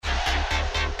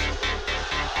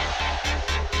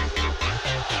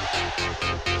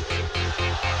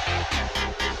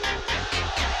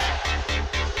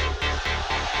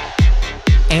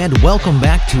and welcome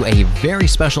back to a very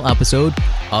special episode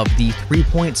of the 3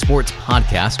 Point Sports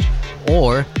Podcast,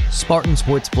 or Spartan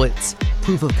Sports Blitz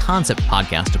Proof of Concept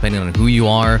Podcast, depending on who you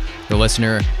are, the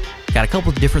listener. Got a couple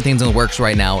of different things in the works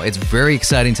right now. It's a very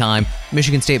exciting time.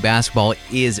 Michigan State basketball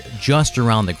is just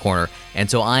around the corner, and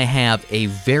so I have a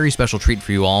very special treat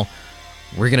for you all.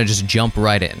 We're going to just jump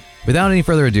right in. Without any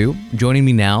further ado, joining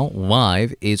me now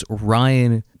live is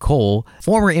Ryan Cole,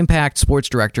 former Impact Sports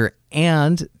Director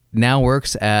and now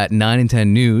works at 9 and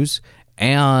 10 News.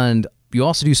 And you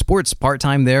also do sports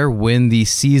part-time there when the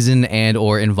season and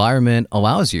or environment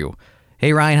allows you.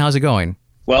 Hey, Ryan, how's it going?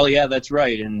 Well, yeah, that's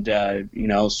right. And,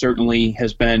 certainly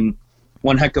has been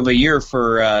one heck of a year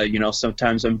for,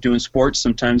 sometimes I'm doing sports,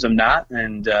 sometimes I'm not.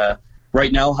 And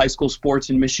right now, high school sports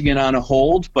in Michigan on a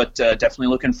hold, but definitely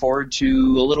looking forward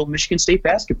to a little Michigan State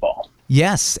basketball.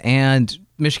 Yes, and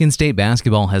Michigan State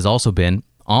basketball has also been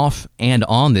off and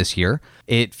on this year.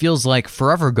 It feels like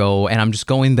forever ago, and I'm just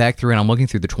going back through and I'm looking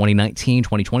through the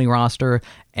 2019-2020 roster,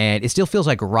 and it still feels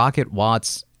like Rocket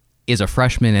Watts is a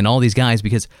freshman and all these guys,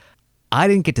 because I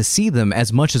didn't get to see them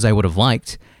as much as I would have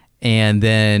liked. And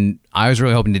then I was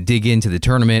really hoping to dig into the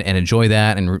tournament and enjoy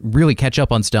that and really catch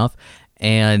up on stuff.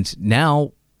 And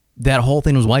now that whole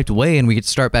thing was wiped away and we get to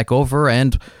start back over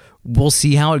and we'll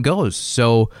see how it goes.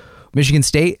 So Michigan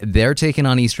State, they're taking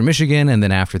on Eastern Michigan, and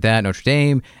then after that, Notre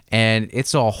Dame. And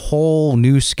it's a whole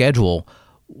new schedule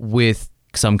with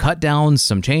some cut downs,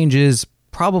 some changes,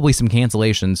 probably some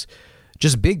cancellations.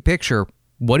 Just big picture,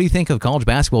 what do you think of college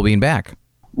basketball being back?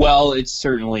 Well, it's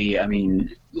certainly,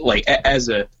 as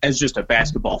just a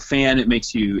basketball fan, it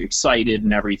makes you excited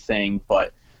and everything.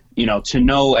 But, to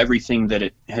know everything that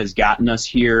it has gotten us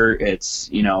here, it's,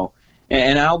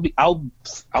 and I'll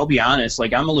be honest,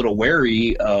 I'm a little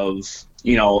wary of,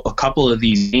 a couple of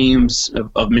these games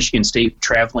of Michigan State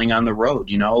traveling on the road.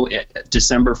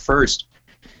 December 1st,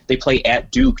 they play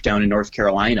at Duke down in North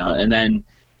Carolina. And then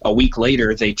a week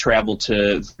later, they travel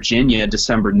to Virginia,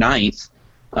 December 9th.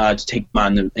 To take them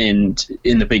on in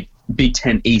the Big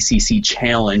Ten ACC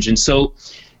Challenge. And so,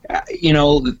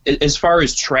 as far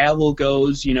as travel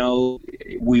goes,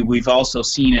 we've also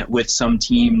seen it with some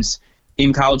teams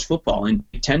in college football, in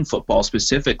Big Ten football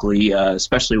specifically,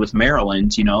 especially with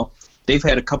Maryland. They've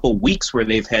had a couple weeks where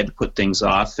they've had to put things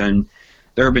off, and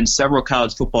there have been several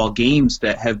college football games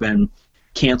that have been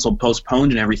canceled,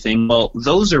 postponed, and everything. Well,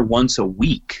 those are once a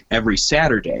week, every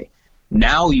Saturday.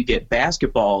 Now you get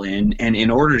basketball in, and in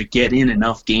order to get in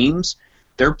enough games,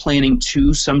 they're planning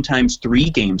 2, sometimes 3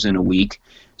 games in a week.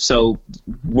 So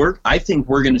I think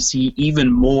we're going to see even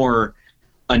more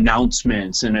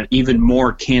announcements and even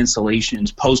more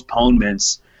cancellations,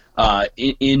 postponements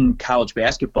in college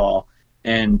basketball.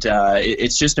 And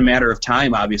it's just a matter of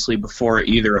time, obviously, before it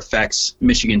either affects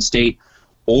Michigan State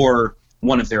or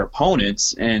one of their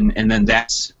opponents. And then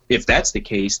if that's the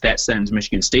case, that sends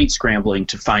Michigan State scrambling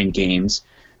to find games.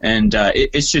 And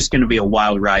it's just going to be a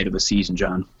wild ride of a season,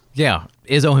 John. Yeah.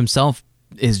 Izzo himself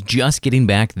is just getting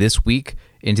back this week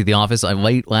into the office.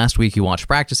 Late last week, he watched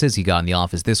practices. He got in the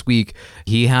office this week.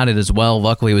 He had it as well.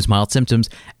 Luckily, it was mild symptoms.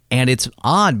 And it's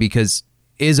odd because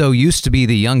Izzo used to be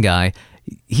the young guy.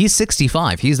 He's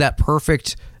 65. He's that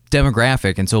perfect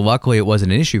demographic, and so luckily it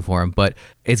wasn't an issue for him. But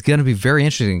it's going to be very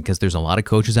interesting because there's a lot of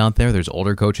coaches out there. There's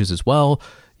older coaches as well.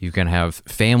 You can have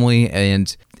family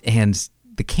and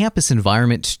the campus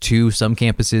environment too. Some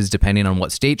campuses, depending on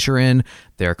what state you're in,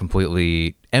 they're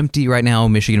completely empty right now.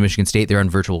 Michigan State, they're on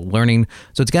virtual learning.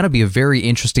 So it's got to be a very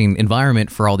interesting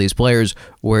environment for all these players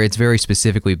where it's very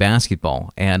specifically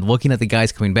basketball. And looking at the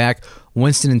guys coming back,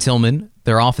 Winston and Tillman,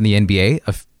 they're off in the NBA,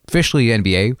 officially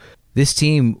NBA. This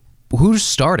team, who's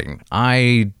starting?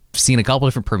 I've seen a couple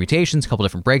different permutations, a couple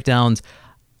different breakdowns,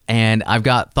 and I've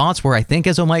got thoughts where I think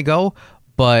Izzo might go,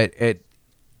 but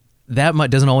that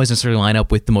doesn't always necessarily line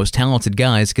up with the most talented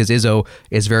guys, because Izzo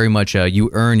is very much you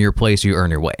earn your place, you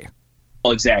earn your way.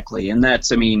 Well, exactly, and that's,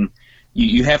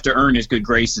 you have to earn his good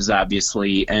graces,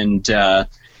 obviously, and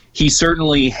he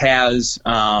certainly has.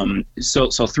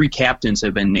 So 3 captains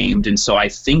have been named, and so I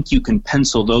think you can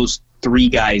pencil those 3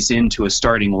 guys into a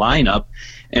starting lineup,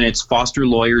 and it's Foster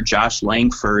Loyer, Josh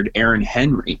Langford, Aaron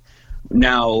Henry.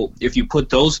 Now, if you put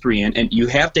those 3 in, and you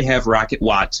have to have Rocket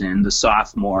Watson, the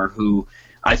sophomore, who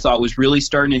I thought was really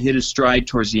starting to hit his stride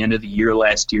towards the end of the year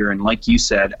last year, and like you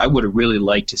said, I would have really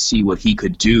liked to see what he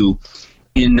could do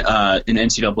in an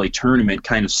NCAA tournament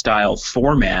kind of style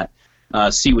format,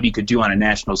 see what he could do on a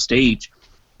national stage.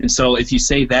 And so if you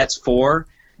say that's 4,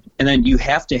 and then you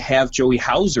have to have Joey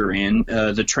Hauser in,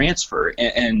 the transfer,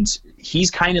 and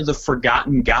he's kind of the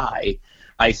forgotten guy,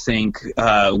 I think,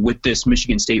 with this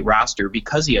Michigan State roster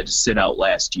because he had to sit out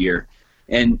last year.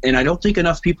 And I don't think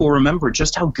enough people remember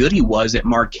just how good he was at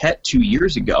Marquette 2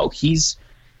 years ago. He's,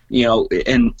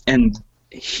 and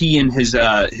he and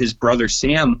his brother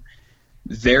Sam,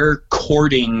 they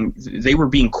were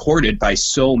being courted by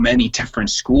so many different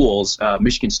schools.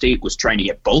 Michigan State was trying to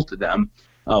get both of them.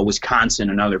 Wisconsin,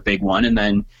 another big one. And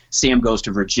then Sam goes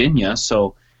to Virginia.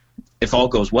 So if all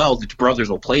goes well, the brothers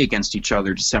will play against each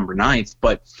other December 9th.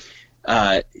 But,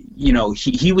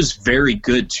 he was very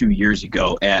good 2 years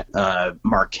ago at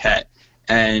Marquette.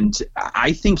 And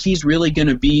I think he's really going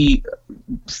to be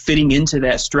fitting into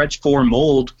that stretch four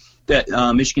mold that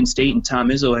Michigan State and Tom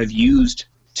Izzo have used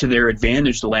to their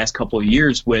advantage the last couple of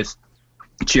years, with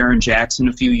Jaren Jackson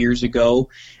a few years ago,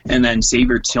 and then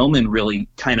Xavier Tillman really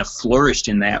kind of flourished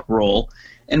in that role.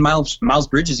 And Miles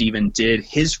Bridges even did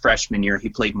his freshman year. He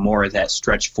played more of that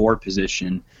stretch four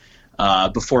position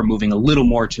before moving a little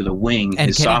more to the wing.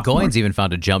 And Kenny Goins even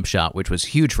found a jump shot, which was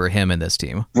huge for him in this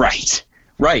team. Right,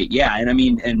 yeah. And I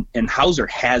mean, and Hauser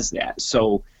has that.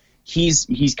 So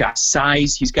he's got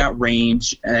size, he's got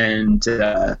range, and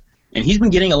he's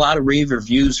been getting a lot of rave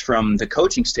reviews from the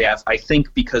coaching staff, I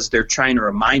think because they're trying to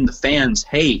remind the fans,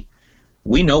 hey,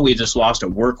 we know we just lost a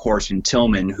workhorse in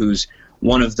Tillman, who's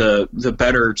one of the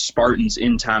better Spartans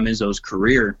in Tom Izzo's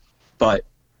career, but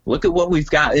look at what we've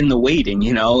got in the waiting,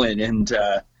 and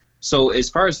so as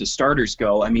far as the starters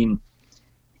go, I mean,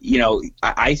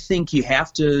 I think you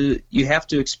have to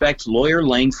expect Lawyer,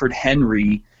 Langford,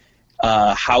 Henry,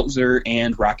 Hauser,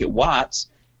 and Rocket Watts.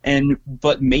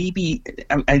 But maybe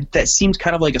that seems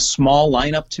kind of like a small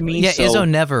lineup to me. Yeah, Izzo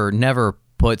never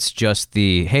puts just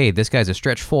hey, this guy's a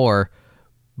stretch four,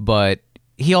 but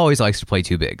he always likes to play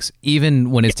two bigs,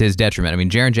 even when it's to his detriment. I mean,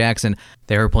 Jaren Jackson,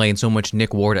 they were playing so much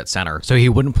Nick Ward at center, so he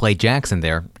wouldn't play Jackson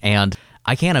there, and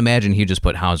I can't imagine he'd just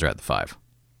put Hauser at the 5.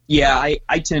 Yeah,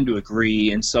 I tend to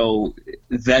agree, and so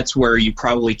that's where you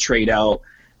probably trade out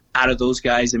of those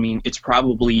guys. I mean, it's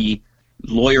probably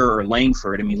Lawyer or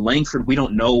Langford. I mean, Langford, we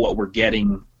don't know what we're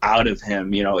getting out of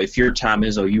him. If you're Tom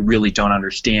Izzo, you really don't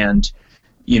understand,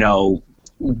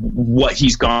 what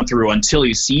he's gone through until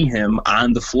you see him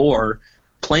on the floor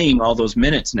playing all those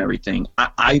minutes and everything.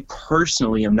 I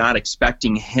personally am not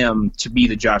expecting him to be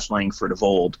the Josh Langford of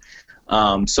old.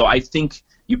 So I think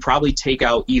you probably take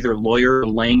out either Lawyer or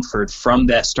Langford from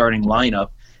that starting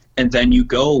lineup, and then you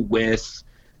go with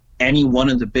any one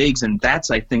of the bigs. And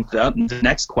that's, I think, the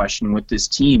next question with this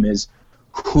team is,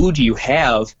 who do you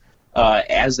have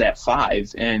as that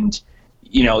 5? And,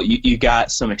 you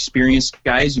got some experienced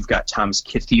guys. You've got Thomas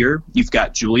Kithier, you've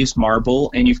got Julius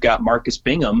Marble, and you've got Marcus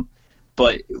Bingham.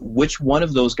 But which one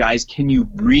of those guys can you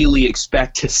really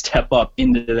expect to step up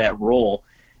into that role?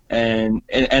 And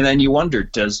then you wonder,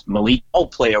 does Malik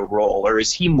play a role, or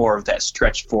is he more of that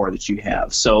stretch 4 that you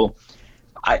have? So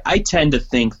I tend to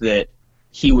think that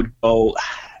he would go.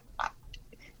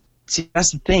 See,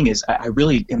 that's the thing, is I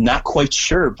really am not quite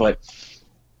sure, but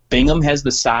Bingham has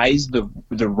the size,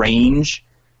 the range,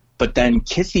 but then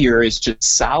Kithier is just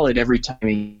solid every time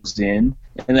he goes in,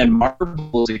 and then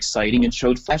Marble is exciting and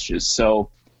showed flashes. So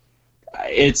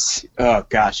it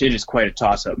is quite a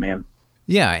toss-up, man.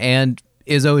 Yeah, and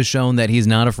Izzo has shown that he's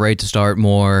not afraid to start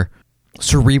more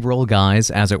cerebral guys,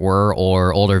 as it were,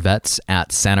 or older vets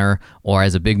at center, or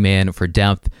as a big man for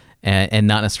depth, and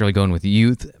not necessarily going with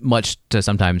youth, much to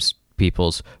sometimes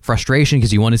people's frustration,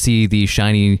 because you want to see the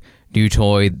shiny new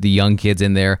toy, the young kids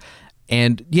in there.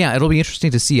 And yeah, it'll be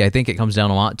interesting to see. I think it comes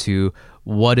down a lot to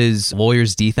what is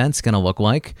Lawyer's defense going to look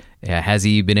like. Has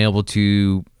he been able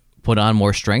to put on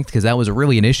more strength? Because that was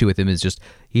really an issue with him, is just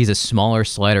he's a smaller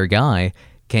slider guy.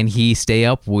 Can he stay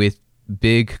up with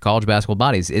big college basketball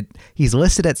bodies? He's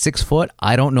listed at 6 foot.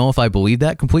 I don't know if I believe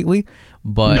that completely,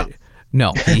 but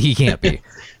no, he can't be.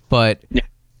 But yeah,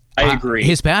 I agree.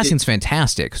 His passing's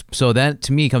fantastic. So that,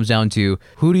 to me, comes down to,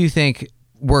 who do you think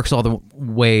works all the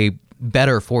way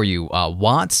better for you?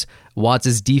 Watts'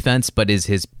 defense, but is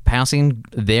his passing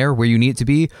there where you need it to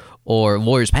be? Or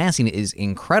Lawyer's passing is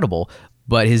incredible,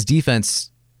 but his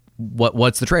defense,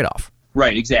 what's the trade-off?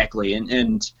 Right, exactly.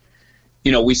 And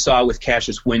we saw with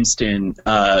Cassius Winston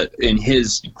in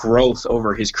his growth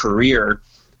over his career,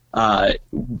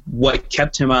 what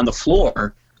kept him on the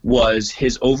floor was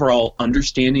his overall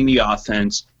understanding the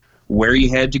offense, where you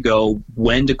had to go,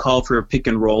 when to call for a pick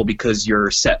and roll because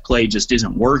your set play just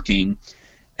isn't working.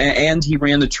 And he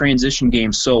ran the transition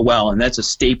game so well, and that's a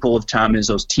staple of Tom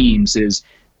Izzo's teams, is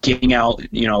getting out,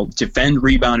 defend,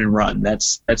 rebound, and run.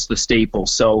 That's the staple.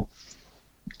 So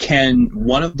can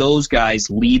one of those guys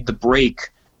lead the break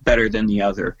better than the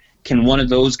other? Can one of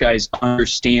those guys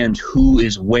understand who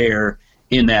is where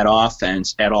in that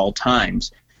offense at all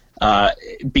times?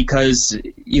 Because,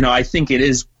 I think it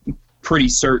is pretty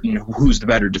certain who's the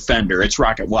better defender. It's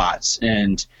Rocket Watts.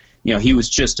 And, he was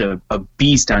just a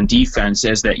beast on defense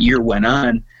as that year went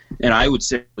on. And I would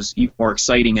say it was even more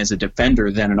exciting as a defender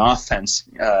than an offense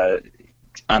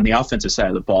on the offensive side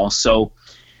of the ball. So,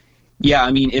 yeah,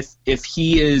 I mean, if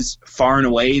he is far and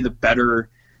away the better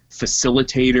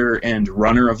facilitator and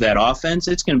runner of that offense,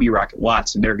 it's going to be Rocket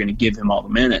Watts, and they're going to give him all the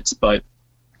minutes. But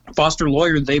Foster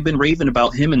Loyer, they've been raving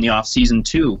about him in the offseason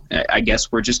too. I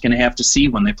guess we're just going to have to see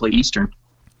when they play Eastern.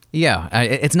 Yeah,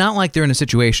 it's not like they're in a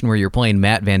situation where you're playing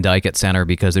Matt Van Dyke at center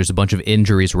because there's a bunch of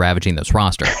injuries ravaging this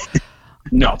roster.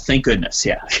 No, thank goodness,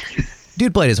 yeah.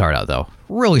 Dude played his heart out, though.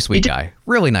 Really sweet guy.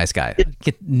 Really nice guy.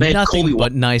 Nothing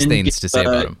but nice things to say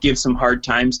about him. Give some hard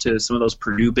times to some of those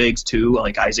Purdue bigs, too,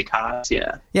 like Isaac Haas,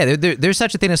 yeah. Yeah, there's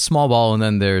such a thing as small ball, and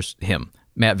then there's him,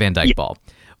 Matt Van Dyke ball.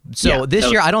 So this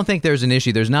year, I don't think there's an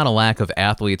issue. There's not a lack of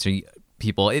athletes or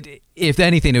people. If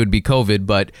anything, it would be COVID,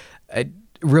 but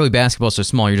really basketball's so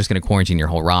small, you're just going to quarantine your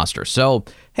whole roster. So,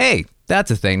 hey,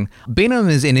 that's a thing. Bingham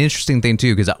is an interesting thing,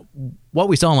 too, because what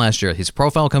we saw last year, his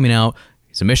profile coming out,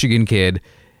 he's a Michigan kid,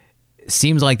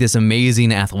 seems like this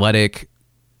amazing athletic,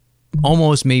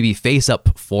 almost maybe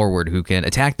face-up forward who can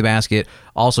attack the basket,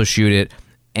 also shoot it.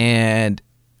 And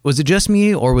was it just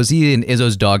me, or was he in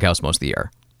Izzo's doghouse most of the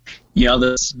year? Yeah,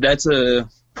 that's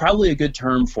probably a good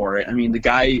term for it. I mean, the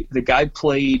guy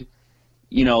played,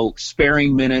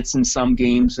 sparing minutes in some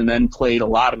games and then played a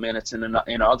lot of minutes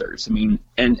in others. I mean,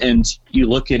 and you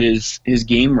look at his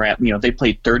game wrap, they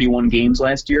played 31 games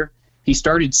last year. He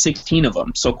started 16 of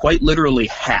them, so quite literally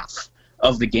half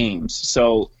of the games.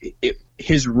 So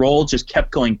his role just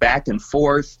kept going back and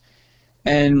forth,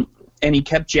 and he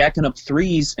kept jacking up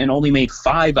threes and only made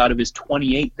 5 out of his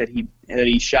 28 that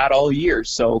he shot all year.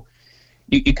 So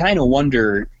you kind of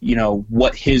wonder,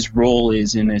 what his role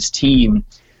is in this team.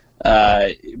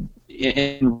 And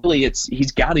really,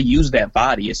 he's got to use that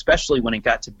body, especially when it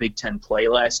got to Big Ten play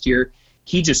last year.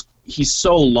 He's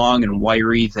so long and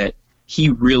wiry that he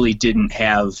really didn't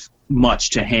have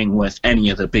much to hang with any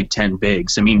of the Big Ten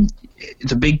bigs. I mean,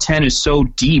 the Big Ten is so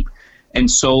deep and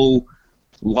so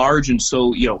large and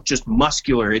so just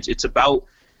muscular. It's about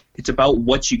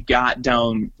what you got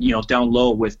down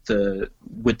low with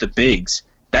the bigs.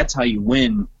 That's how you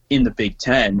win in the Big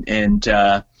Ten. And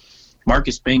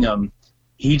Marcus Bingham,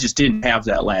 he just didn't have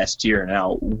that last year.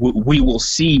 Now we will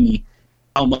see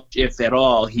how much, if at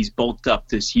all, he's bulked up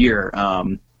this year.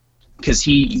 Because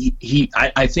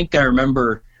I think I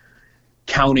remember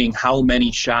counting how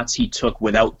many shots he took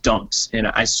without dunks. And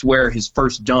I swear his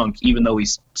first dunk, even though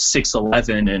he's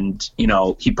 6'11",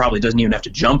 and he probably doesn't even have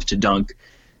to jump to dunk,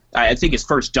 I think his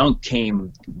first dunk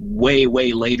came way,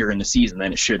 way later in the season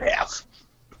than it should have.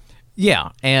 Yeah,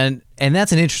 and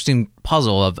that's an interesting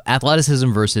puzzle of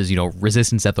athleticism versus,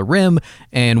 resistance at the rim,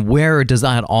 and where does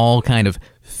that all kind of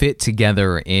fit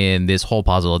together in this whole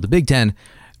puzzle of the Big Ten.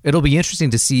 It'll be interesting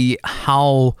to see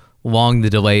how long the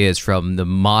delay is from the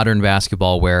modern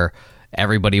basketball where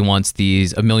everybody wants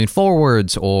these a million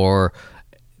forwards or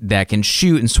that can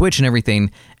shoot and switch and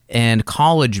everything, and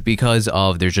college, because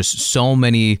of there's just so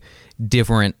many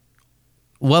different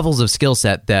levels of skill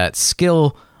set, that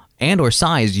skill and or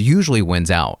size usually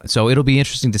wins out. So it'll be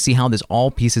interesting to see how this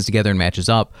all pieces together and matches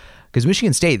up, because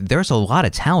Michigan State, there's a lot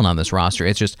of talent on this roster.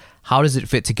 It's just, how does it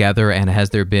fit together, and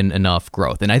has there been enough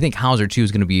growth? And I think Hauser, too,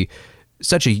 is going to be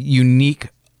such a unique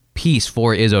piece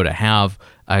for Izzo to have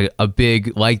a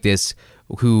big like this,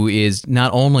 who is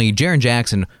not only Jaren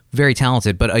Jackson, very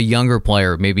talented, but a younger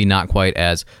player, maybe not quite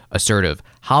as assertive.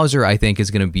 Hauser, I think, is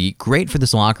going to be great for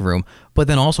this locker room, but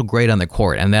then also great on the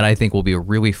court, and that, I think, will be a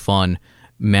really fun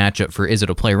matchup for Izzo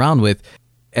to play around with,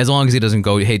 as long as he doesn't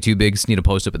go, hey, two bigs need to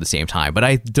post up at the same time. But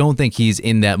I don't think he's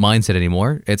in that mindset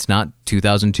anymore. It's not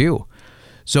 2002.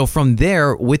 So from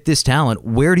there, with this talent,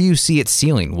 where do you see it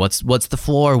ceiling? What's the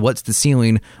floor? What's the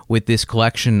ceiling with this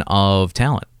collection of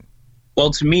talent? Well,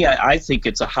 to me, I think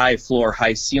it's a high floor,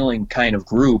 high ceiling kind of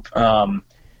group.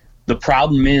 The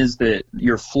problem is that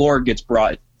your floor gets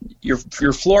brought.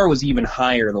 Your floor was even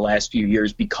higher the last few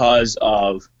years because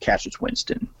of Cassius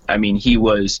Winston. I mean, he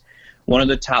was one of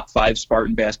the top 5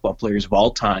 Spartan basketball players of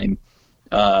all time,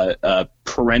 a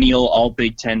perennial all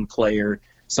Big Ten player,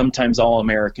 sometimes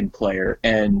All-American player.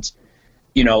 And,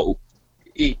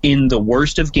 in the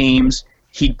worst of games,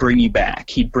 he'd bring you back.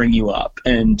 He'd bring you up.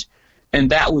 And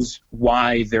that was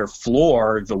why their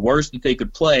floor, the worst that they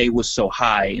could play, was so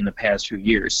high in the past few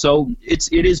years. So it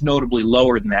is notably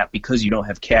lower than that because you don't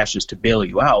have Cassius to bail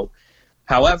you out.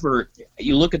 However,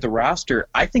 you look at the roster,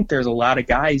 I think there's a lot of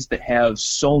guys that have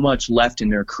so much left in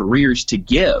their careers to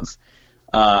give.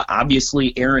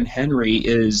 Obviously, Aaron Henry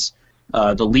is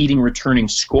the leading returning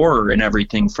scorer and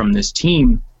everything from this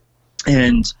team.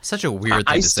 And such a weird thing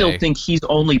I to still say. think he's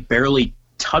only barely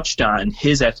touched on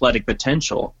his athletic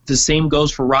potential. The same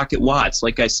goes for Rocket Watts.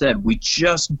 Like I said, we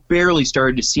just barely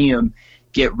started to see him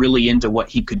get really into what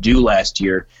he could do last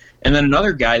year. And then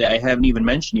another guy that I haven't even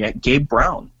mentioned yet, Gabe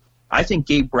Brown. I think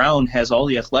Gabe Brown has all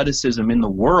the athleticism in the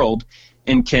world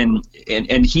and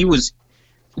he was,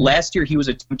 last year he was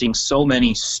attempting so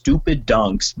many stupid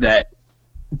dunks that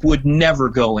would never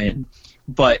go in.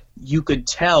 But you could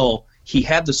tell he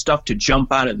had the stuff to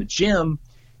jump out of the gym,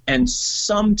 and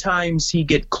sometimes he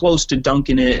get close to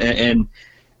dunking it, and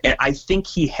I think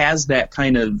he has that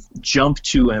kind of jump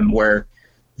to him where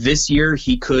this year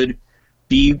he could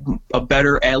be a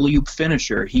better alley-oop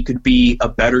finisher. He could be a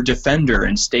better defender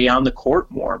and stay on the court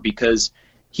more because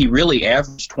he really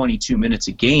averaged 22 minutes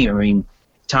a game. I mean,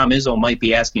 Tom Izzo might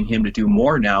be asking him to do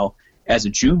more now as a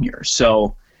junior.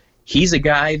 So he's a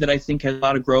guy that I think has a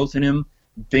lot of growth in him.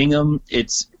 Bingham,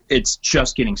 it's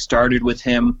just getting started with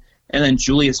him. And then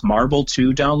Julius Marble,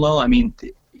 too, down low. I mean,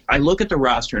 I look at the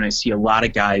roster and I see a lot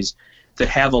of guys that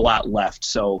have a lot left.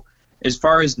 So as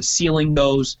far as the ceiling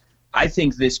goes, I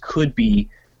think this could be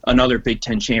another Big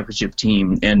Ten championship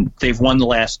team. And they've won the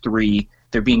last 3.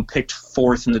 They're being picked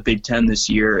 4th in the Big Ten this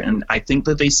year. And I think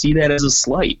that they see that as a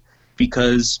slight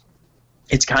because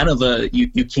it's kind of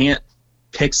you can't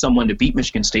pick someone to beat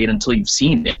Michigan State until you've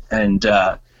seen it. And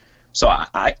so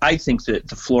I think that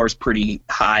the floor is pretty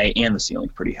high and the ceiling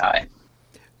pretty high.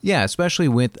 Yeah, especially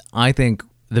with, I think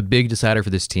the big decider for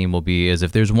this team will be is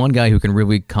if there's one guy who can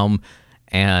really come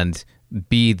and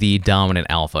be the dominant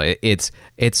alpha. It's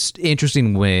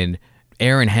interesting when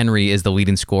Aaron Henry is the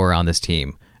leading scorer on this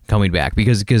team coming back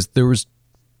because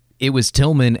it was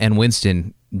Tillman and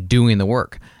Winston doing the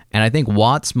work. And I think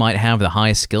Watts might have the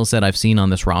highest skill set I've seen on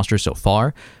this roster so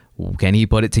far. Can he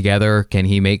put it together? Can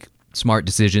he make smart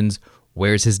decisions?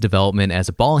 Where's his development as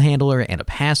a ball handler and a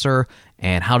passer?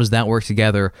 And how does that work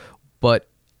together? But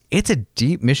it's a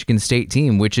deep Michigan State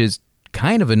team, which is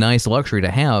kind of a nice luxury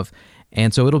to have.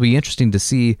 And so it'll be interesting to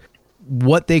see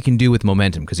what they can do with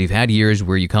momentum because you've had years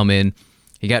where you come in,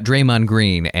 you got Draymond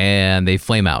Green and they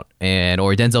flame out,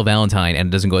 or Denzel Valentine and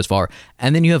it doesn't go as far.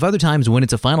 And then you have other times when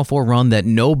it's a Final Four run that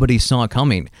nobody saw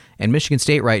coming. And Michigan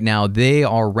State right now, they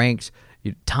are ranked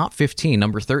top 15,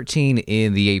 number 13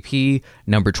 in the AP,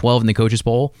 number 12 in the Coaches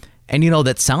Poll. And,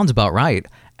 that sounds about right.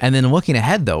 And then looking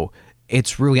ahead, though,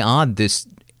 it's really odd.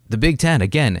 The Big Ten,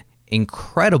 again,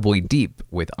 incredibly deep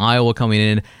with Iowa coming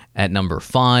in at number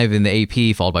 5 in the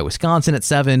AP, followed by Wisconsin at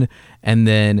 7. And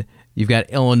then you've got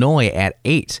Illinois at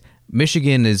 8.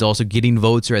 Michigan is also getting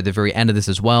votes at the very end of this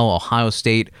as well. Ohio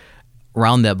State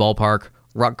around that ballpark.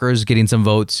 Rutgers getting some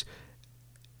votes.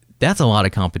 That's a lot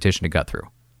of competition to gut through.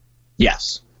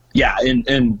 Yes. Yeah,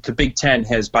 and the Big Ten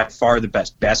has by far the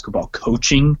best basketball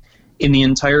coaching in the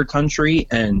entire country.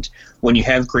 And when you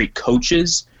have great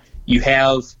coaches, you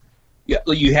have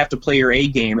to play your A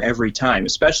game every time,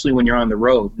 especially when you're on the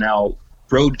road. Now,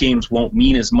 road games won't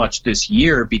mean as much this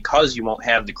year because you won't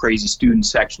have the crazy student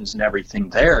sections and everything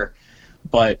there.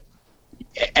 But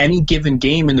any given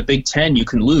game in the Big Ten, you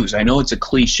can lose. I know it's a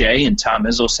cliche, and Tom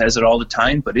Izzo says it all the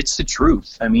time, but it's the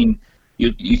truth. I mean,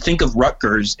 you think of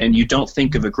Rutgers, and you don't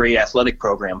think of a great athletic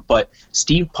program, but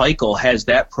Steve Peichel has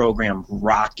that program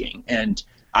rocking. And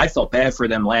I felt bad for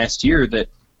them last year that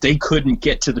they couldn't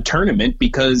get to the tournament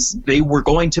because they were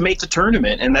going to make the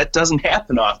tournament, and that doesn't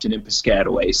happen often in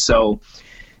Piscataway. So,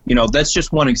 that's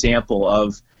just one example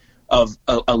of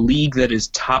a league that is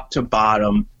top to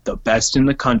bottom, the best in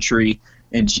the country,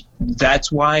 and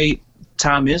that's why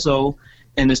Tom Izzo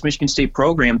and this Michigan State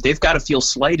program, they've got to feel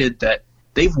slighted that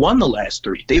they've won the last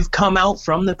 3. They've come out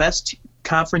from the best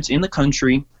conference in the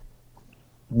country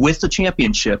with the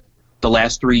championship the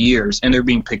last 3 years, and they're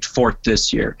being picked 4th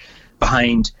this year,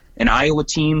 behind an Iowa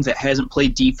team that hasn't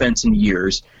played defense in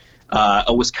years,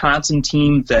 a Wisconsin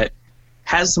team that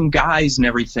has some guys and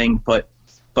everything, but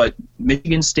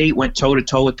Michigan State went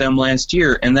toe-to-toe with them last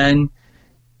year. And then,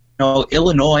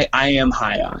 Illinois, I am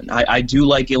high on. I do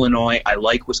like Illinois. I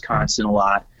like Wisconsin a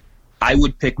lot. I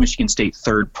would pick Michigan State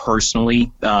 3rd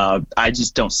personally. I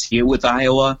just don't see it with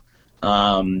Iowa.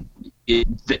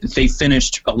 They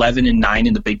finished 11-9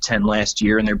 in the Big Ten last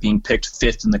year, and they're being picked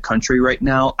 5th in the country right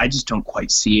now. I just don't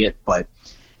quite see it, but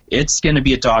it's going to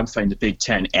be a dogfight in the Big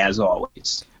Ten as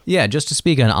always. Yeah, just to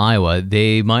speak on Iowa,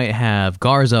 they might have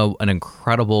Garza, an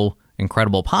incredible,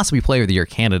 possibly player of the year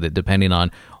candidate, depending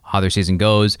on how their season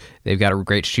goes. They've got a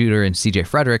great shooter in C.J.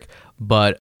 Frederick,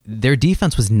 but their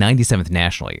defense was 97th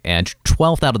nationally and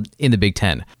 12th in the Big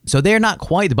Ten. So they're not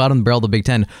quite the bottom of the barrel of the Big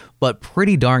Ten, but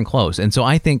pretty darn close. And so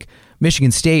I think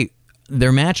Michigan State,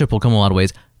 their matchup will come a lot of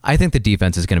ways. I think the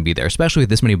defense is going to be there, especially with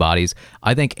this many bodies.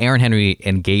 I think Aaron Henry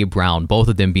and Gabe Brown, both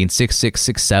of them being 6'6",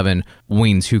 6'7"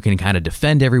 wings who can kind of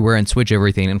defend everywhere and switch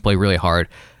everything and play really hard.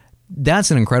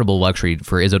 That's an incredible luxury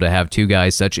for Izzo to have two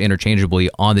guys such interchangeably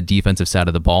on the defensive side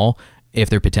of the ball if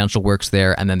their potential works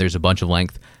there and then there's a bunch of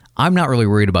length. I'm not really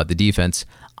worried about the defense.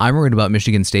 I'm worried about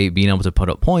Michigan State being able to put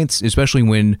up points, especially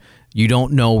when you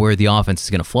don't know where the offense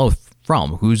is going to flow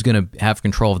from. Who's going to have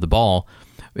control of the ball?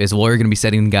 Is Loyer going to be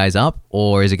setting guys up,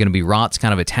 or is it going to be Rotz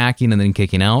kind of attacking and then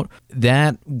kicking out?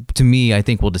 That, to me, I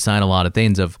think will decide a lot of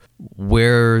things of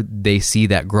where they see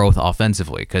that growth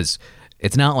offensively, because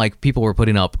it's not like people were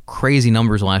putting up crazy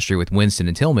numbers last year with Winston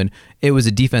and Tillman. It was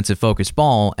a defensive-focused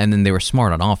ball, and then they were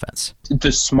smart on offense.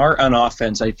 The smart on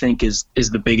offense, I think, is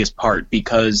the biggest part,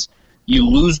 because you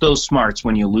lose those smarts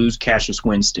when you lose Cassius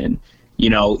Winston. You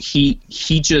know, he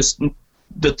just,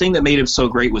 the thing that made him so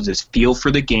great was his feel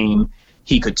for the game.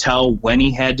 He could tell when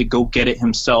he had to go get it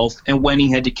himself and when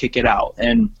he had to kick it out.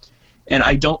 And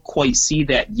I don't quite see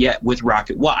that yet with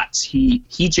Rocket Watts. He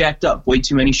jacked up way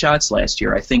too many shots last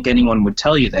year. I think anyone would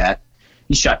tell you that.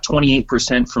 He shot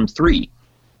 28% from three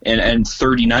and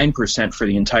 39% for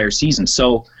the entire season.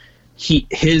 So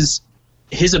his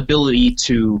ability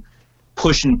to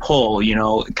push and pull, you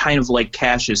know, kind of like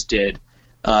Cassius did,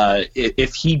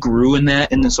 if he grew in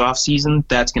that in this offseason,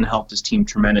 that's going to help this team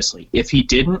tremendously. If he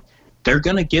didn't, they're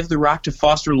going to give the rock to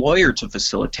Foster Loyer to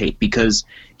facilitate, because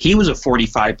he was a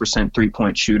 45%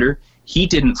 three-point shooter. He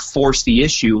didn't force the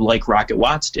issue like Rocket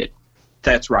Watts did.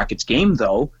 That's Rocket's game,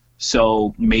 though,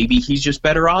 so maybe he's just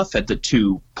better off at the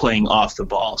two playing off the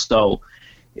ball. So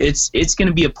it's going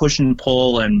to be a push and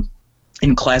pull, and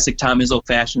in classic Tom Izzo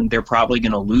fashion, they're probably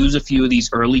going to lose a few of these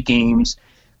early games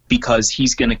because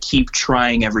he's going to keep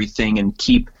trying everything and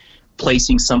keep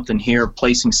placing something here,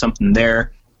 placing something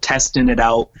there, testing it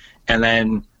out. And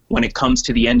then when it comes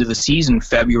to the end of the season,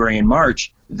 February and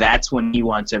March, that's when he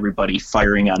wants everybody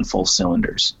firing on full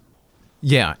cylinders.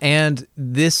 Yeah, and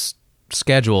this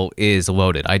schedule is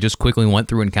loaded. I just quickly went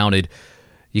through and counted.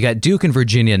 You got Duke and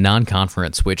Virginia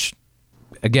non-conference, which,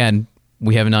 again,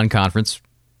 we have a non-conference.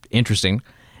 Interesting.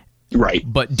 Right.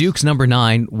 But Duke's number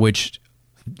 9, which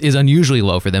is unusually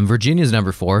low for them. Virginia's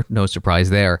number 4. No surprise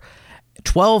there.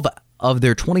 12 of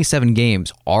their 27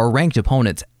 games are ranked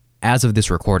opponents as of this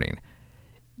recording.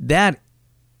 That,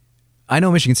 I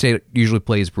know Michigan State usually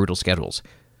plays brutal schedules,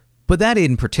 but that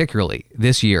in particularly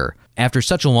this year, after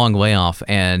such a long layoff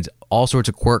and all sorts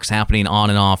of quirks happening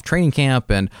on and off training camp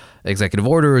and executive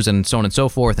orders and so on and so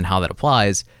forth and how that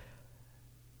applies,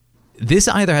 this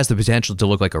either has the potential to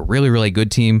look like a really, really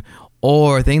good team,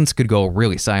 or things could go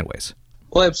really sideways.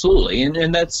 Well, absolutely.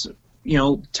 And that's, you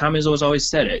know, Tom Izzo has always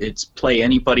said it. It's play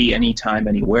anybody, anytime,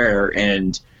 anywhere.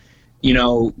 And you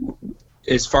know,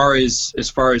 as far as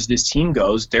this team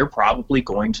goes, they're probably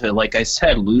going to, like I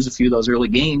said, lose a few of those early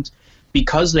games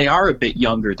because they are a bit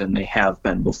younger than they have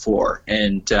been before.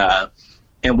 And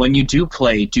when you do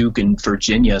play Duke and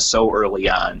Virginia so early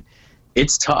on,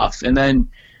 it's tough. And then,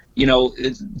 you know,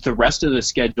 the rest of the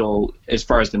schedule, as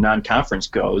far as the non-conference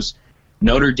goes,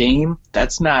 Notre Dame,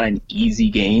 that's not an easy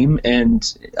game.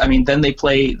 And I mean, then they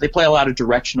play a lot of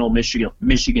directional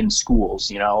Michigan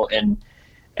schools, you know, and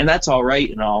that's all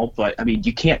right and all, but I mean,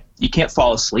 you can't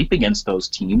fall asleep against those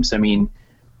teams. I mean,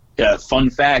 fun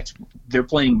fact, they're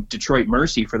playing Detroit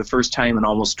Mercy for the first time in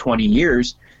almost 20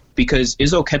 years because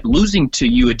Izzo kept losing to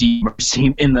UAD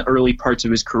Mercy in the early parts of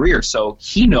his career. So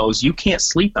he knows you can't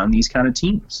sleep on these kind of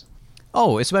teams.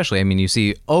 Oh, especially, I mean, you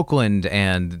see Oakland,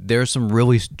 and there's some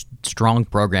really strong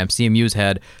programs. CMU's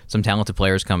had some talented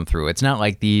players come through. It's not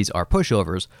like these are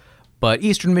pushovers. But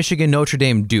Eastern Michigan, Notre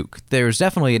Dame, Duke, there's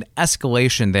definitely an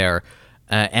escalation there.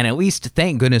 And at least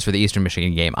thank goodness for the Eastern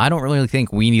Michigan game. I don't really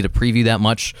think we need to preview that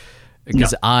much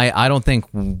because I don't think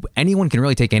anyone can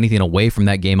really take anything away from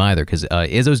that game either, because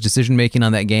Izzo's decision-making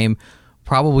on that game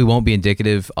probably won't be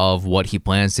indicative of what he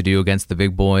plans to do against the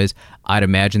big boys. I'd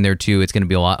imagine there, too, it's going to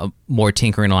be a lot more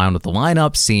tinkering around with the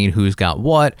lineup, seeing who's got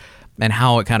what, and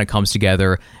how it kind of comes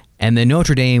together. And then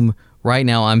Notre Dame, right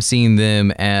now, I'm seeing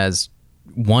them as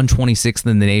 126th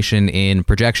in the nation in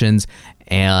projections,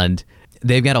 and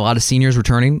they've got a lot of seniors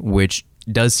returning, which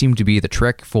does seem to be the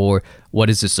trick for what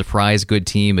is a surprise good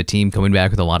team, a team coming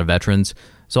back with a lot of veterans.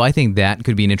 So I think that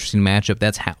could be an interesting matchup.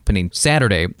 That's happening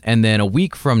Saturday, and then a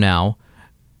week from now,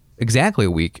 exactly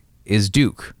a week, is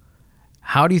Duke.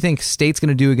 How do you think State's going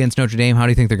to do against Notre Dame? How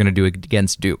do you think they're going to do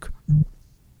against Duke?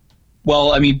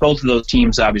 Well, I mean, both of those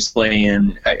teams, obviously,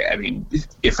 and I mean,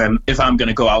 if I'm going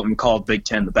to go out and call Big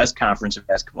Ten the best conference of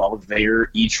basketball, they're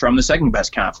each from the second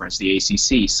best conference, the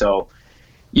ACC. So,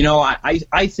 you know,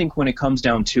 I think when it comes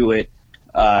down to it,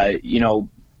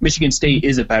 Michigan State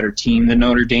is a better team than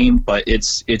Notre Dame, but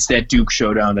it's that Duke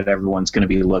showdown that everyone's going to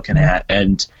be looking at.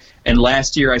 And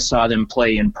last year I saw them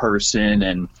play in person,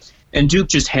 and Duke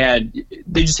just had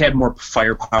more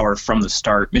firepower from the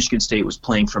start. Michigan State was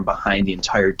playing from behind the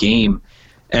entire game,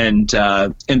 and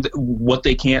what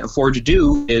they can't afford to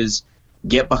do is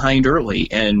get behind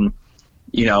early. And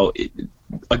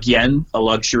again, a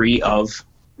luxury of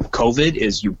COVID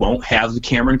is you won't have the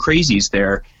Cameron Crazies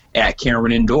there at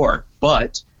Cameron Indoor,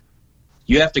 but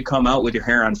you have to come out with your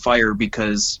hair on fire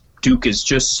because Duke is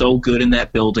just so good in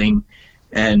that building,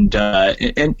 and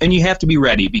you have to be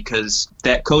ready because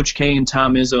that Coach K and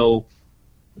Tom Izzo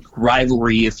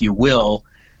rivalry, if you will,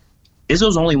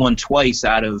 Izzo's only won twice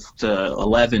out of the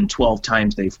 11, 12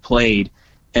 times they've played,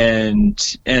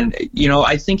 and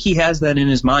I think he has that in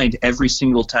his mind every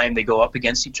single time they go up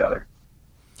against each other.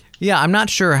 Yeah, I'm not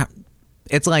sure.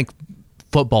 It's like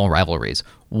football rivalries.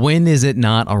 When is it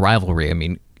not a rivalry? I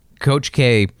mean, Coach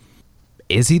K,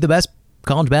 is he the best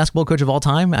college basketball coach of all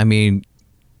time? I mean,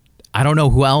 I don't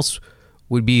know who else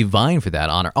would be vying for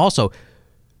that honor. Also,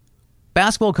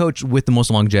 basketball coach with the most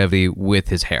longevity with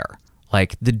his hair.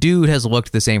 Like, the dude has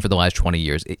looked the same for the last 20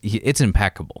 years. It's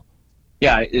impeccable.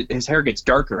 Yeah, his hair gets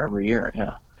darker every year,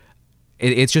 yeah.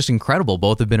 It's just incredible.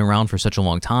 Both have been around for such a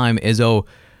long time. Izzo,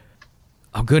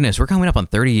 oh goodness, we're coming up on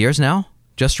 30 years now?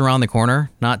 Just around the corner,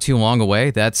 not too long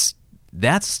away. That's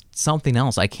something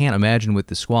else I can't imagine with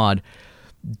the squad.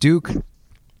 Duke,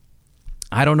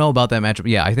 I don't know about that matchup.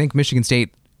 Yeah, I think Michigan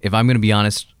State, if I'm going to be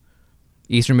honest,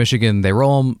 Eastern Michigan, they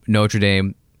roll them. Notre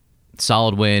Dame,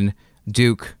 solid win.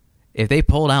 Duke, if they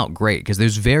pulled out, great, because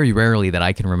there's very rarely that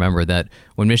I can remember that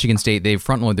when Michigan State, they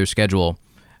front-load their schedule,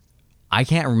 I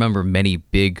can't remember many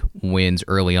big wins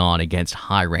early on against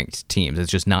high-ranked teams.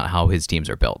 It's just not how his teams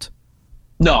are built.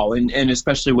 No, and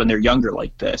especially when they're younger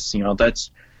like this,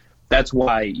 that's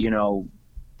why,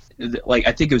 like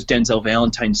I think it was Denzel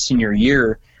Valentine's senior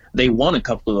year, they won a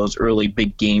couple of those early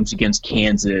big games against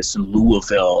Kansas and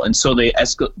Louisville, and so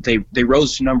they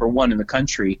rose to number one in the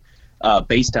country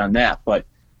based on that. But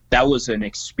that was an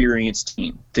experienced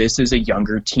team. This is a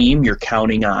younger team. You're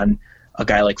counting on a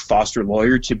guy like Foster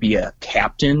Loyer to be a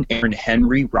captain, Aaron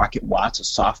Henry, Rocket Watts, a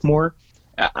sophomore.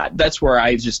 That's where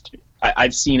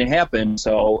I've seen it happen.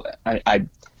 So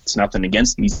it's nothing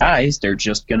against these guys. They're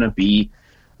just going to be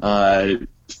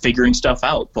figuring stuff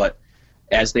out. But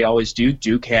as they always do,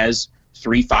 Duke has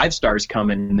 3 5-stars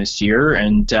coming this year,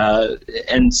 and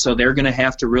so they're going to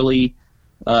have to really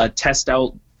test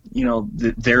out,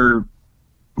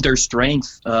 their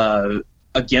strength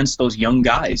against those young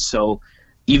guys. So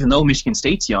even though Michigan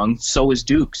State's young, so is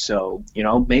Duke. So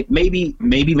maybe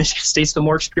Michigan State's the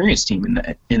more experienced team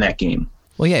in that game.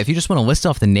 Well, yeah, if you just want to list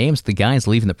off the names of the guys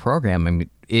leaving the program, I mean,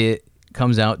 it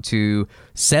comes out to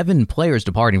 7 players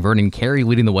departing. Vernon Carey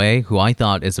leading the way, who I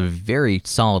thought is a very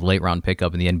solid late-round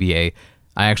pickup in the NBA.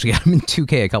 I actually got him in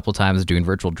 2K a couple times doing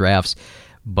virtual drafts,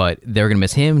 but they're going to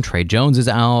miss him. Trey Jones is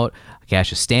out.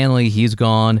 Cassius Stanley, he's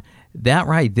gone. That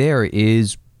right there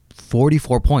is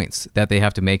 44 points that they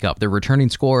have to make up. Their returning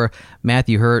scorer,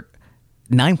 Matthew Hurt,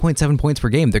 9.7 points per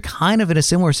game. They're kind of in a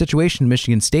similar situation to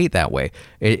Michigan State that way.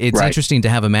 It's right. Interesting to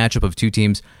have a matchup of two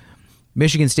teams.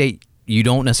 Michigan State, you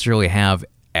don't necessarily have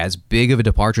as big of a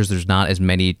departures. There's not as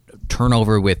many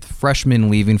turnover with freshmen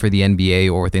leaving for the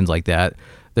NBA or things like that.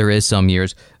 There is some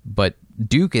years. But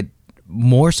Duke,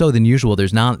 more so than usual,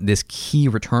 there's not this key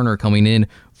returner coming in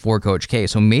for Coach K.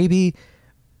 So maybe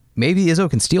Izzo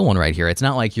can steal one right here. It's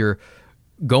not like you're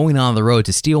going on the road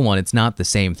to steal one. It's not the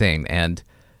same thing. And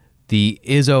the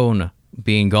Izzo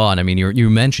being gone, I mean, you're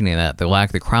mentioning that, the lack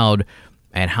of the crowd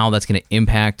and how that's going to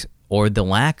impact, or the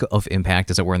lack of impact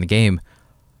as it were in the game.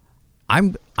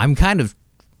 I'm kind of,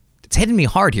 it's hitting me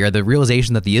hard here, the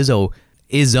realization that the Izzo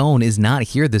is not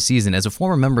here this season. As a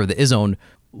former member of the Izzo,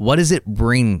 what does it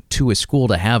bring to a school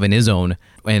to have an Izzo,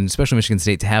 and especially Michigan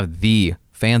State, to have the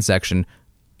fan section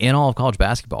in all of college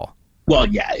basketball? Well,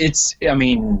 yeah,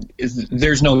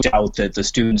 there's no doubt that the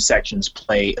student sections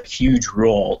play a huge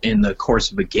role in the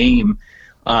course of a game.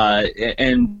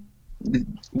 And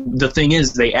the thing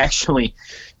is, they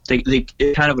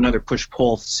it's kind of another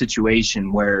push-pull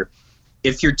situation where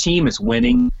if your team is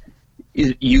winning,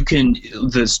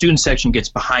 the student section gets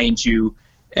behind you,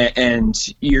 and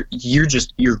you're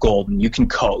golden. You can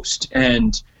coast.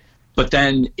 But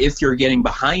then if you're getting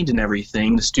behind and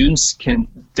everything, the students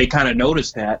they kind of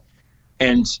notice that.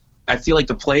 And I feel like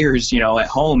the players, at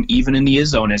home, even in the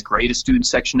Izzo, as great a student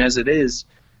section as it is,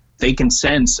 they can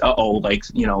sense,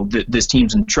 this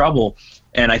team's in trouble.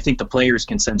 And I think the players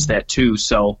can sense that too.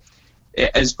 So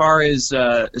As far as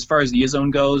the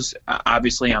ISON goes,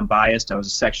 obviously I'm biased. I was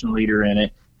a section leader in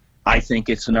it. I think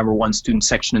it's the number one student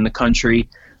section in the country.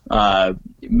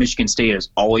 Michigan State has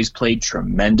always played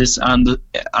tremendous on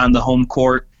the home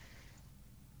court.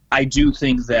 I do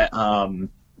think that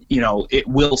it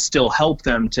will still help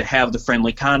them to have the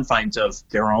friendly confines of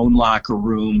their own locker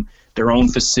room, their own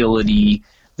facility.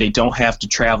 They don't have to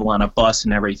travel on a bus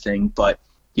and everything. But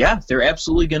yeah, they're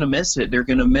absolutely going to miss it. They're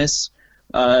going to miss,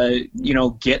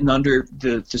 getting under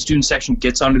the student section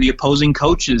gets under the opposing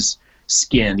coach's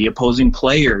skin, the opposing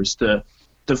players, the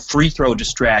free throw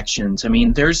distractions. I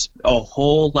mean, there's a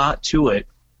whole lot to it.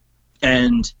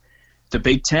 And the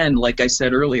Big Ten, like I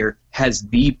said earlier, has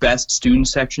the best student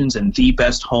sections and the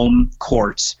best home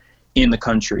courts in the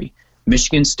country.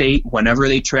 Michigan State, whenever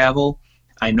they travel,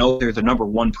 I know they're the number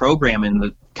one program in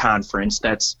the conference.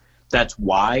 That's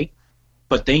why.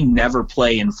 But they never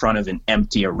play in front of an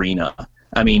empty arena.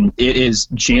 I mean, it is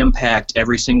jam-packed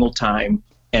every single time,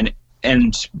 and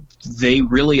they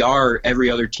really are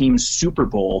every other team's Super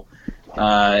Bowl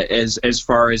as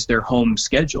far as their home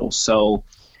schedule. So,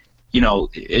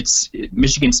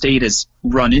 Michigan State has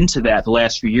run into that the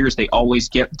last few years. They always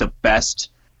get the best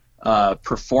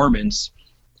performance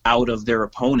out of their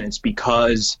opponents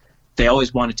because they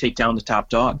always want to take down the top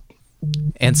dog.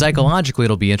 And psychologically,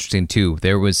 it'll be interesting, too.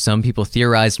 There was some people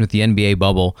theorizing with the NBA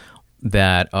bubble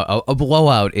that a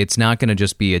blowout, it's not going to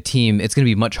just be a team. It's going to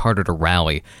be much harder to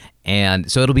rally.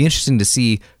 And so it'll be interesting to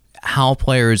see how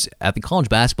players at the college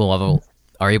basketball level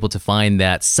are able to find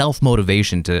that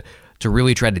self-motivation to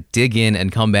really try to dig in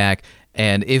and come back.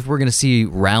 And if we're going to see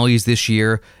rallies this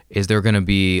year, is there going to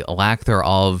be a lack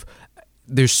thereof?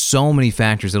 There's so many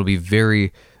factors. It'll be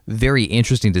very, very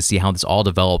interesting to see how this all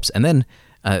develops. And then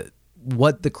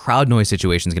what the crowd noise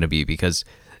situation is going to be, because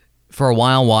for a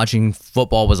while watching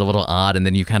football was a little odd, and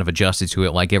then you kind of adjusted to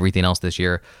it like everything else this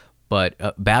year. But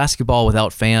basketball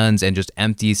without fans and just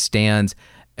empty stands,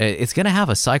 it's going to have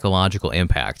a psychological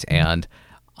impact. And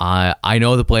I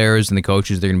know the players and the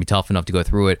coaches, they're going to be tough enough to go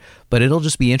through it, but it'll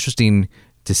just be interesting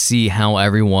to see how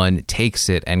everyone takes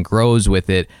it and grows with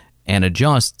it and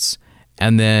adjusts.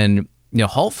 And then,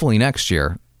 hopefully next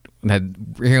year, we're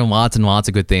hearing lots and lots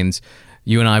of good things.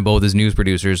 You and I both as news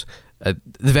producers, the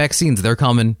vaccines, they're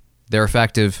coming, they're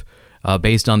effective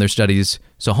based on their studies.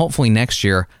 So hopefully next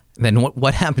year, then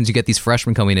what happens? You get these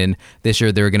freshmen coming in this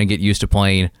year, they're going to get used to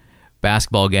playing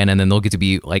basketball again, and then they'll get to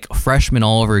be like freshmen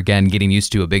all over again, getting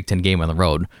used to a Big Ten game on the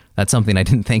road. That's something I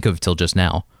didn't think of till just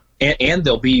now. And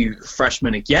they'll be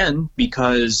freshmen again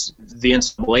because the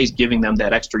NCAA is giving them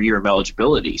that extra year of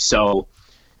eligibility. So,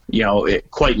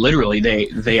 quite literally,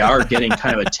 they are getting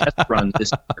kind of a test run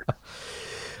this year.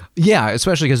 Yeah,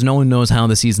 especially because no one knows how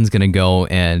the season's going to go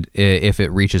and if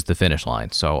it reaches the finish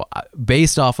line. So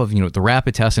based off of the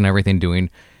rapid test and everything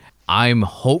doing, I'm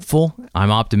hopeful.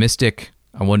 I'm optimistic.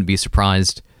 I wouldn't be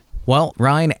surprised. Well,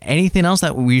 Ryan, anything else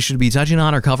that we should be touching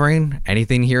on or covering?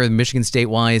 Anything here Michigan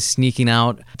State-wise sneaking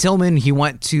out? Tillman, he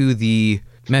went to the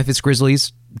Memphis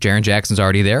Grizzlies. Jaren Jackson's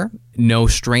already there. No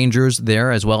strangers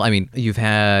there as well. I mean, you've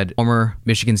had former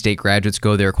Michigan State graduates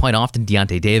go there quite often.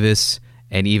 Deontay Davis,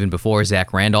 and even before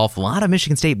Zach Randolph. A lot of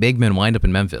Michigan State big men wind up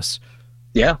in Memphis.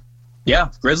 Yeah.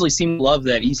 Grizzlies seem to love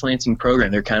that East Lansing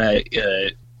program. They're kind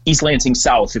of East Lansing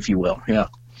South, if you will. Yeah.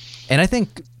 And I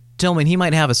think Tillman, he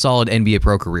might have a solid NBA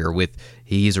pro career.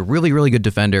 He's a really, really good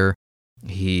defender.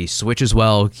 He switches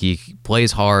well. He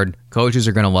plays hard. Coaches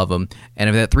are going to love him. And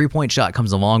if that three-point shot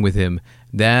comes along with him,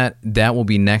 that will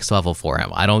be next level for him.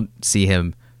 I don't see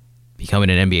him becoming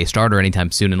an NBA starter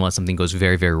anytime soon unless something goes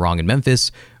very, very wrong in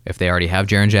Memphis. If they already have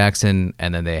Jaren Jackson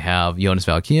and then they have Jonas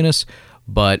Valanciunas,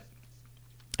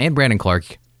 and Brandon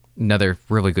Clark, another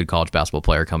really good college basketball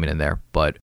player coming in there.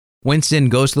 But Winston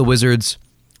goes to the Wizards.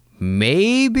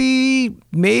 Maybe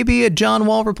a John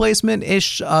Wall replacement.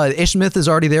 Ish Smith is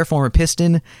already there, former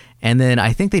Piston. And then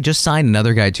I think they just signed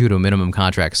another guy, too, to a minimum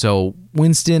contract. So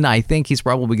Winston, I think he's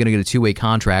probably going to get a two-way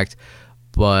contract.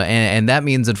 But and that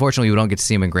means, unfortunately, we don't get to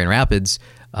see him in Grand Rapids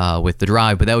with the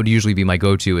Drive. But that would usually be my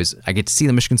go-to, is I get to see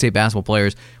the Michigan State basketball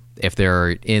players if they're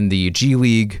in the G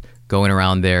League going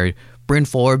around there. Bryn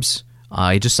Forbes,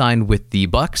 he just signed with the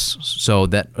Bucks. So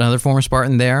that another former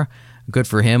Spartan there. Good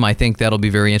for him. I think that'll be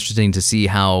very interesting to see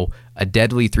how a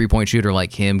deadly three-point shooter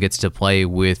like him gets to play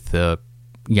with Giannis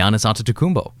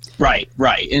Antetokounmpo. Right.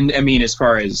 And I mean, as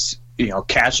far as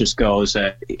Cassius goes,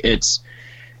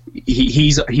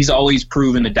 he's always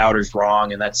proven the doubters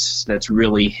wrong, and that's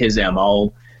really his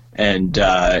MO. And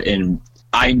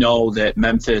I know that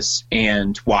Memphis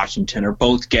and Washington are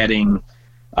both getting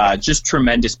just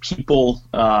tremendous people.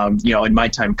 In my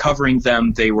time covering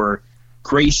them, they were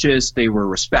gracious, they were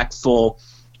respectful,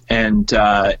 and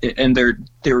they're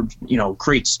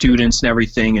great students and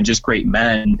everything, and just great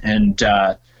men, and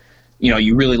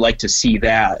you really like to see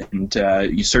that, and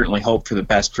you certainly hope for the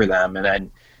best for them. And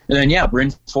then yeah,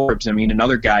 Bryn Forbes, I mean,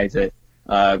 another guy that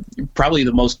probably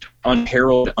the most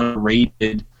unheralded,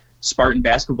 underrated Spartan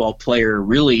basketball player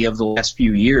really of the last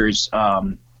few years.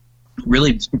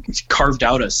 Really carved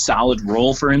out a solid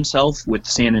role for himself with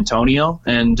San Antonio,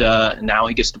 and now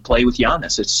he gets to play with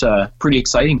Giannis. It's pretty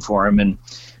exciting for him, and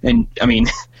I mean,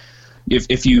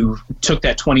 if you took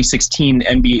that 2016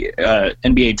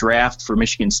 NBA draft for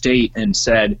Michigan State and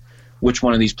said which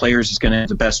one of these players is going to have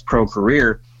the best pro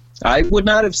career, I would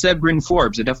not have said Bryn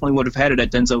Forbes. I definitely would have had it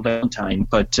at Denzel Valentine,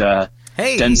 but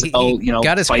hey, Denzel, he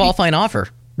got his qualifying offer.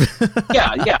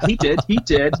 yeah, he did.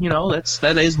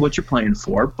 That is what you're playing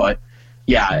for, but.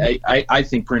 Yeah, I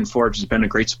think Bryn Forbes has been a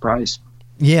great surprise.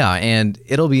 Yeah, and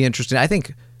it'll be interesting. I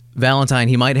think Valentine,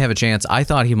 he might have a chance. I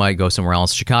thought he might go somewhere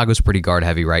else. Chicago's pretty guard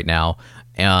heavy right now,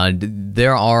 and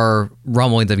there are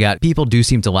rumblings. People do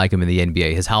seem to like him in the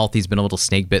NBA. His health, he's been a little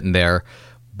snake bitten there,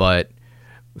 but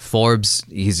Forbes,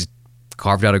 he's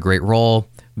carved out a great role.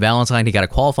 Valentine, he got a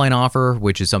qualifying offer,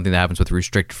 which is something that happens with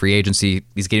restricted free agency.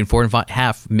 He's getting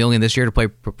 $4.5 million this year to play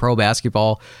pro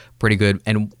basketball. Pretty good.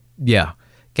 And yeah,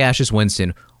 Cassius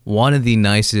Winston, one of the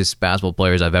nicest basketball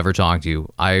players I've ever talked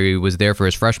to. I was there for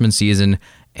his freshman season,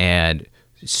 and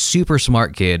super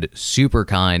smart kid, super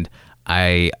kind.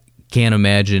 I can't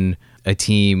imagine a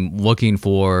team looking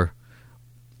for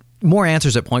more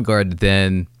answers at point guard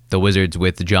than the Wizards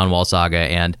with the John Wall saga,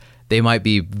 and they might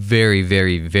be very,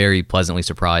 very, very pleasantly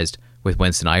surprised with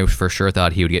Winston. I for sure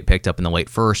thought he would get picked up in the late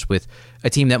first with a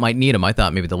team that might need him. I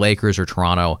thought maybe the Lakers or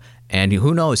Toronto, and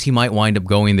who knows, he might wind up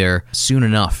going there soon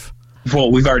enough.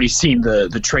 Well, we've already seen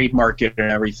the trade market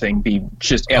and everything be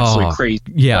just absolutely crazy.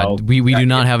 Yeah, so, we do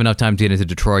not have enough time to get into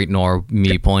Detroit, nor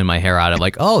me pulling my hair out of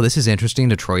like, oh, this is interesting.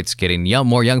 Detroit's getting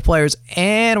more young players,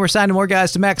 and we're signing more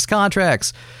guys to max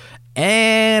contracts,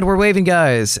 and we're waiving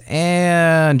guys,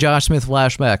 and Josh Smith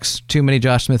flashbacks. Too many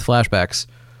Josh Smith flashbacks.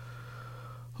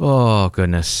 Oh,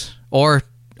 goodness. Or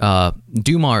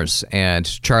Dumars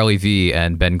and Charlie V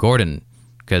and Ben Gordon,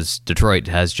 because Detroit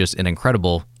has just an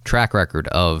incredible track record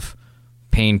of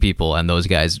paying people and those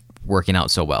guys working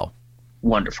out so well.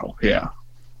 Wonderful, yeah.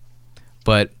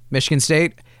 But Michigan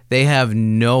State, they have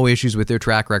no issues with their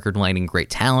track record landing great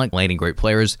talent, landing great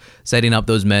players, setting up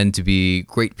those men to be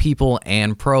great people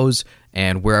and pros,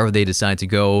 and wherever they decide to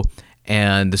go.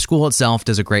 And the school itself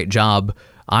does a great job.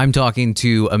 I'm talking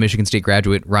to a Michigan State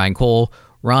graduate, Ryan Cole.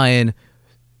 Ryan,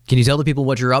 can you tell the people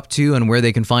what you're up to and where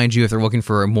they can find you if they're looking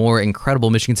for a more incredible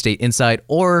Michigan State insight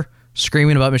or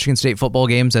screaming about Michigan State football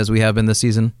games as we have been this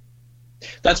season?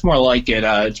 That's more like it.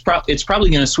 It's probably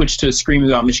going to switch to screaming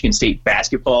about Michigan State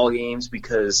basketball games,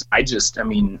 because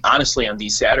honestly, on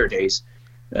these Saturdays,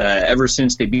 ever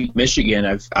since they beat Michigan,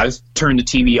 I've turned the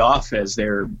TV off as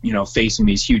they're facing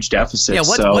these huge deficits.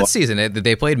 Yeah, what season?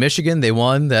 They played Michigan, they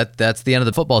won. That's the end of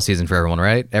the football season for everyone,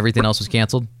 right? Everything else was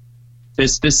canceled.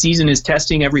 This season is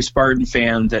testing every Spartan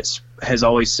fan that has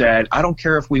always said, I don't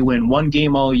care if we win one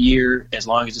game all year as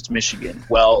long as it's Michigan.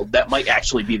 Well, that might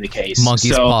actually be the case.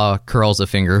 Monkey's paw curls a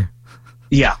finger.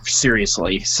 Yeah,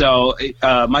 seriously. So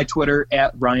my Twitter,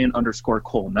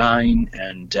 @Ryan_Cole9,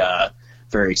 and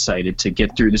very excited to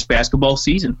get through this basketball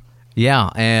season. Yeah,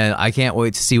 and I can't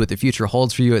wait to see what the future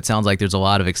holds for you. It sounds like there's a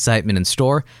lot of excitement in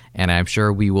store, and I'm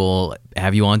sure we will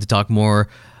have you on to talk more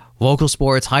local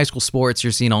sports, high school sports.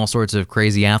 You're seeing all sorts of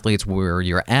crazy athletes where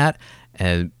you're at,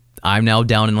 and I'm now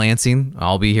down in Lansing.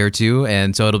 I'll be here too,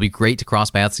 and so it'll be great to cross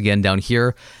paths again down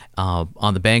here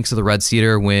on the banks of the Red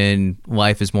Cedar when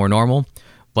life is more normal.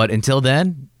 But until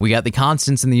then, we got the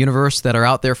constants in the universe that are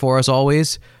out there for us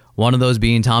always. One of those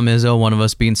being Tom Izzo, one of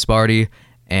us being Sparty,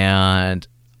 and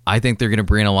I think they're going to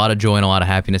bring a lot of joy and a lot of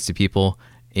happiness to people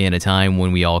in a time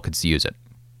when we all could use it.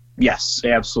 Yes,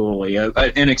 absolutely.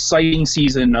 An exciting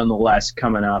season nonetheless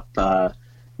coming up,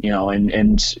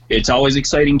 and it's always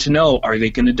exciting to know, are they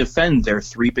going to defend their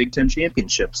 3 Big Ten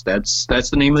championships? That's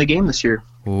the name of the game this year.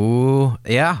 Ooh,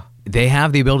 yeah. They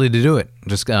have the ability to do it.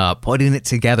 Just putting it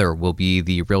together will be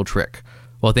the real trick.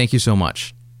 Well, thank you so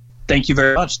much. Thank you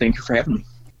very much. Thank you for having me.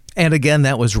 And again,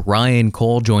 that was Ryan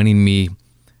Cole joining me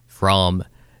from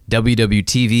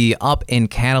WWTV up in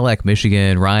Cadillac,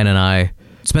 Michigan. Ryan and I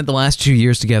spent the last 2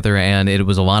 years together, and it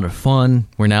was a lot of fun.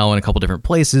 We're now in a couple different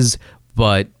places,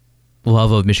 but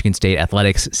love of Michigan State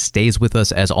athletics stays with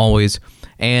us as always.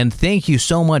 And thank you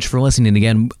so much for listening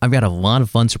again. I've got a lot of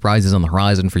fun surprises on the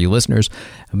horizon for you listeners.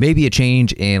 Maybe a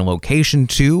change in location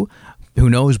too, who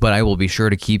knows, but I will be sure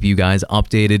to keep you guys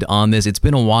updated on this. It's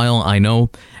been a while, I know,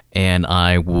 and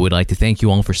I would like to thank you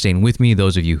all for staying with me.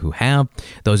 Those of you who have,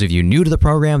 those of you new to the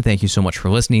program, thank you so much for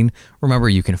listening. Remember,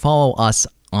 you can follow us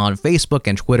on Facebook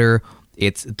and Twitter.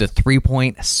 It's the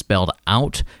 3-point spelled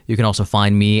out. You can also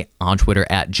find me on Twitter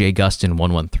at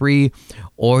jgustin113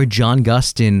 or John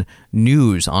Gustin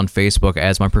News on Facebook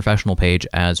as my professional page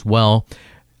as well.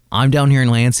 I'm down here in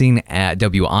Lansing at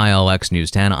WILX News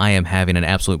 10. I am having an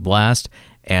absolute blast,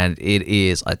 and it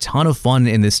is a ton of fun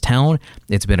in this town.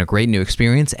 It's been a great new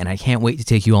experience, and I can't wait to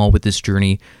take you all with this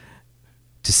journey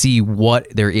to see what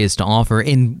there is to offer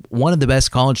in one of the best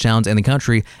college towns in the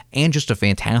country and just a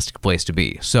fantastic place to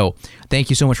be. So thank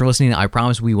you so much for listening. I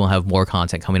promise we will have more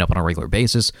content coming up on a regular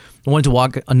basis. I wanted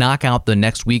to knock out the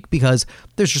next week because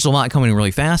there's just a lot coming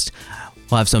really fast.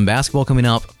 We'll have some basketball coming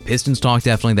up. Pistons talk,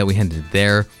 definitely, that we hinted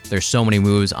there. There's so many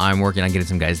moves. I'm working on getting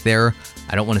some guys there.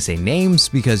 I don't want to say names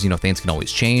because, things can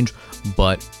always change,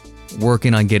 but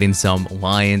working on getting some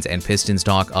Lions and Pistons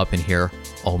talk up in here.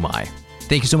 Oh my.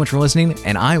 Thank you so much for listening,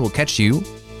 and I will catch you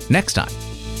next time.